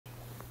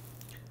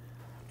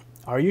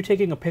Are you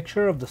taking a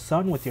picture of the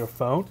sun with your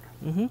phone?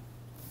 Mm-hmm.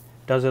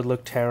 Does it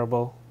look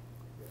terrible?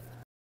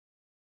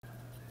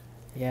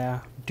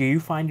 Yeah. Do you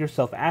find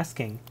yourself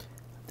asking,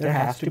 there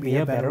has to be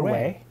a better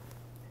way?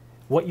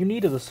 What you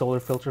need is a solar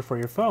filter for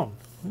your phone.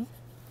 Hmm?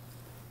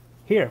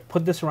 Here,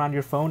 put this around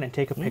your phone and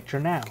take a picture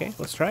now. Okay,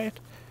 let's try it.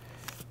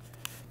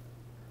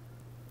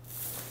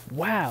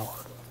 Wow.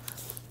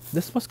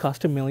 This must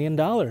cost $1 million.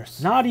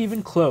 Not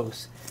even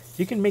close.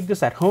 You can make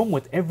this at home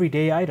with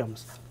everyday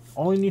items.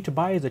 All you need to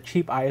buy is a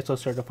cheap ISO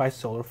certified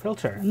solar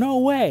filter. No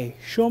way.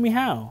 Show me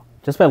how.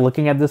 Just by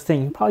looking at this thing,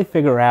 you can probably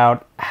figure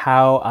out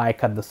how I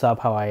cut this up,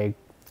 how I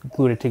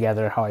glued it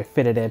together, how I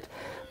fitted it.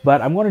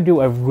 But I'm going to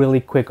do a really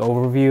quick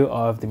overview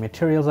of the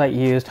materials I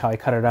used, how I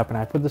cut it up, and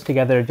I put this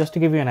together just to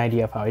give you an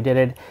idea of how I did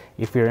it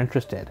if you're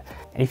interested.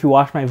 And if you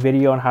watch my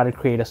video on how to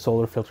create a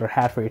solar filter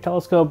hat for your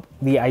telescope,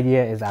 the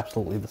idea is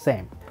absolutely the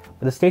same.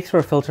 But the stakes for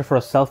a filter for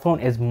a cell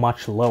phone is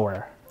much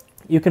lower.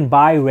 You can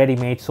buy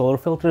ready-made solar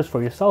filters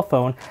for your cell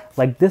phone,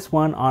 like this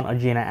one on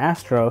Agena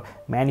Astro,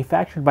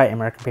 manufactured by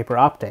American Paper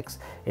Optics.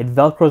 It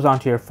velcros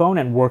onto your phone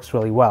and works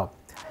really well.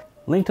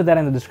 Link to that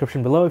in the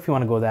description below if you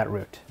want to go that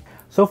route.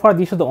 So far,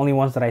 these are the only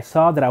ones that I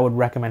saw that I would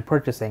recommend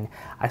purchasing.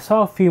 I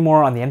saw a few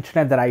more on the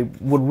internet that I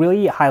would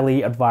really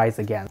highly advise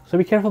against. So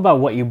be careful about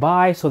what you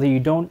buy so that you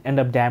don't end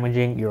up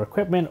damaging your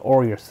equipment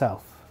or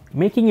yourself.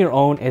 Making your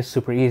own is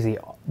super easy.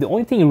 The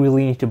only thing you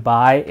really need to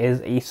buy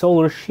is a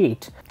solar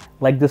sheet,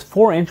 like this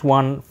 4-inch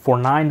one for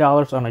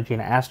 $9 on Agena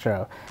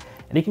Astro.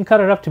 And you can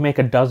cut it up to make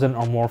a dozen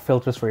or more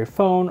filters for your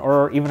phone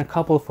or even a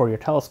couple for your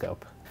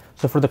telescope.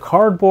 So for the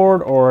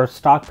cardboard or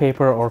stock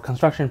paper or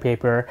construction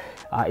paper,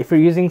 if you're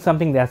using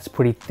something that's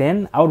pretty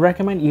thin, I would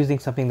recommend using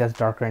something that's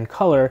darker in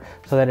color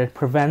so that it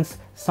prevents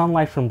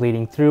sunlight from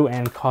bleeding through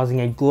and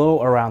causing a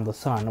glow around the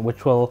sun,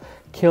 which will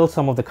kill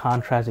some of the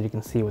contrast that you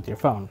can see with your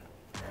phone.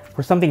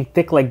 For something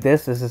thick like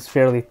this is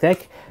fairly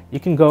thick, you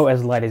can go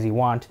as light as you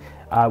want.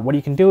 What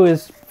you can do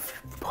is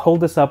hold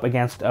this up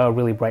against a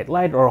really bright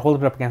light or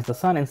hold it up against the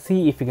sun and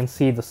see if you can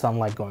see the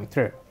sunlight going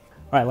through.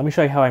 All right, let me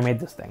show you how I made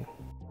this thing.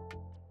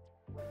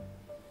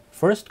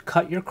 First,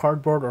 cut your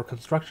cardboard or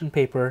construction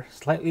paper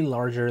slightly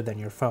larger than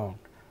your phone.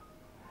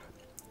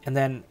 And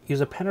then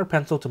use a pen or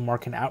pencil to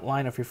mark an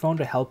outline of your phone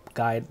to help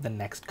guide the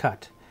next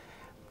cut.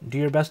 Do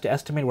your best to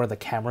estimate where the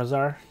cameras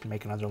are to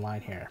make another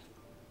line here.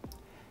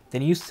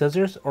 Then use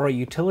scissors or a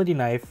utility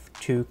knife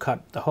to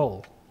cut the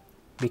hole.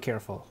 Be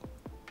careful.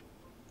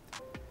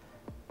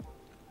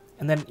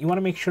 And then you want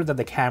to make sure that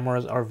the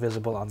cameras are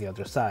visible on the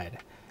other side.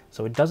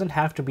 So it doesn't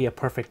have to be a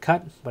perfect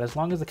cut, but as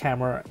long as the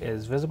camera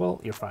is visible,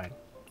 you're fine.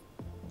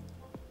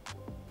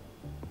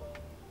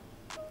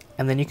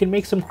 And then you can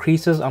make some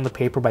creases on the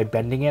paper by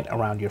bending it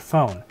around your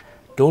phone.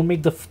 Don't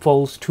make the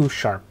folds too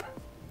sharp.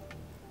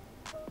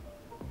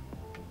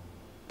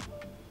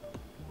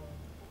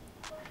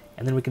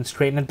 And then we can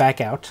straighten it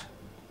back out.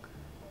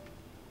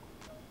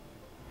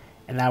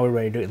 And now we're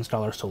ready to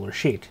install our solar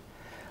sheet.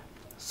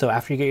 So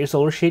after you get your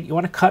solar sheet, you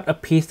want to cut a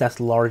piece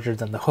that's larger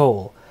than the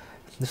hole.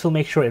 This will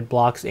make sure it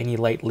blocks any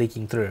light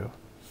leaking through.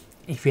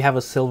 If you have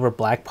a silver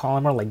black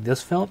polymer like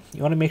this film,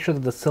 you want to make sure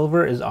that the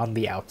silver is on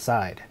the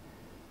outside.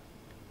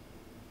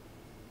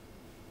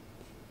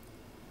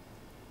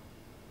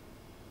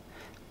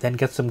 Then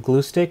get some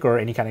glue stick or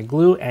any kind of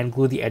glue and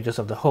glue the edges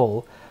of the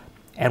hole.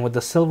 And with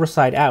the silver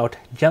side out,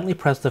 gently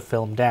press the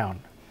film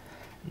down.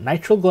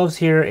 Nitrile gloves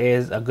here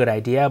is a good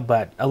idea,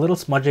 but a little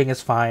smudging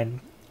is fine,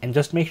 and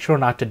just make sure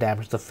not to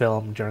damage the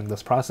film during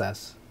this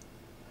process.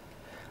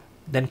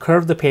 Then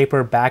curve the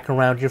paper back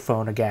around your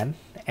phone again,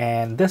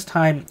 and this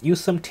time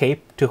use some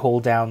tape to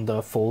hold down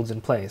the folds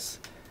in place.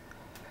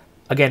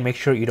 Again, make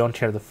sure you don't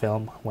tear the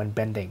film when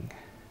bending.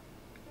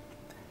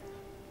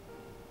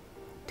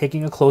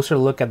 Taking a closer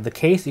look at the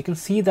case, you can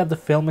see that the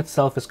film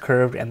itself is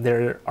curved and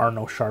there are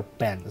no sharp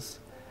bends.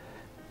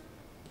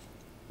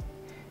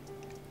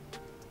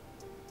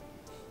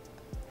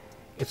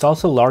 It's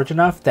also large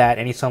enough that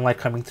any sunlight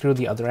coming through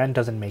the other end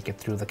doesn't make it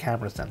through the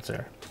camera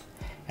sensor.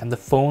 And the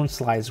phone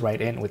slides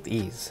right in with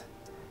ease.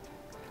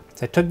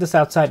 So I took this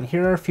outside, and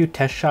here are a few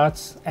test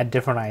shots at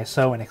different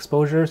ISO and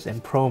exposures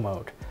in Pro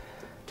mode.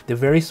 The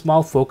very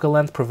small focal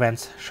length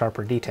prevents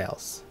sharper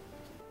details.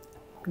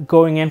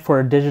 Going in for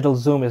a digital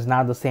zoom is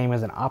not the same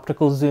as an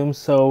optical zoom,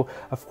 so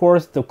of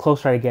course the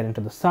closer I get into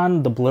the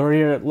sun, the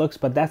blurrier it looks,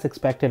 but that's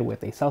expected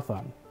with a cell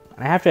phone.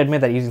 And I have to admit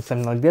that using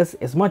something like this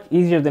is much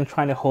easier than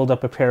trying to hold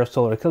up a pair of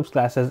solar eclipse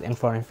glasses in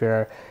front of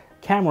your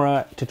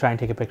camera to try and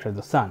take a picture of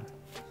the sun.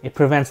 It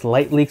prevents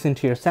light leaks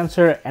into your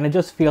sensor, and it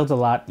just feels a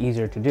lot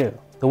easier to do.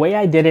 The way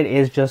I did it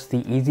is just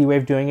the easy way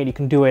of doing it. You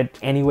can do it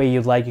any way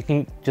you'd like. You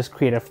can just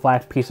create a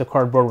flat piece of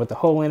cardboard with a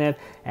hole in it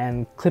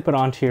and clip it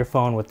onto your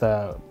phone with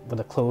a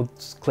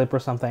clothes clip or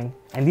something.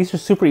 And these are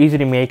super easy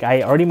to make.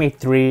 I already made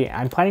 3.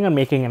 I'm planning on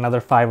making another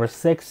 5 or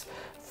 6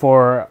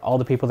 for all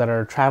the people that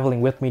are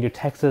traveling with me to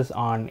Texas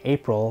on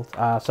April.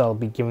 So I'll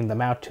be giving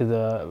them out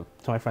to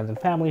my friends and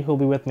family who will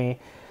be with me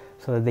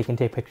so that they can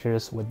take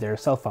pictures with their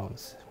cell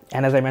phones.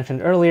 And as I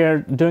mentioned earlier,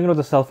 doing it with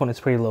a cell phone is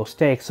pretty low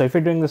stakes. So if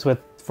you're doing this with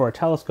for a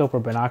telescope or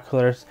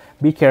binoculars,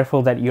 be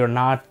careful that you're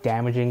not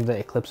damaging the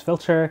eclipse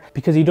filter,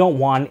 because you don't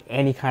want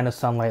any kind of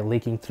sunlight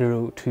leaking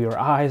through to your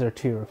eyes or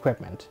to your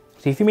equipment.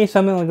 So if you made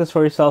something like this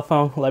for your cell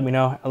phone, let me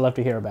know. I'd love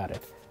to hear about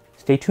it.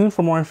 Stay tuned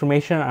for more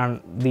information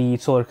on the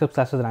solar eclipse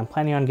glasses that I'm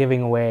planning on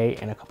giving away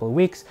in a couple of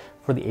weeks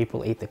for the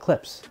April 8th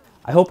eclipse.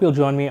 I hope you'll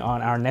join me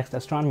on our next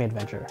astronomy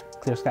adventure.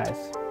 Clear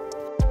skies.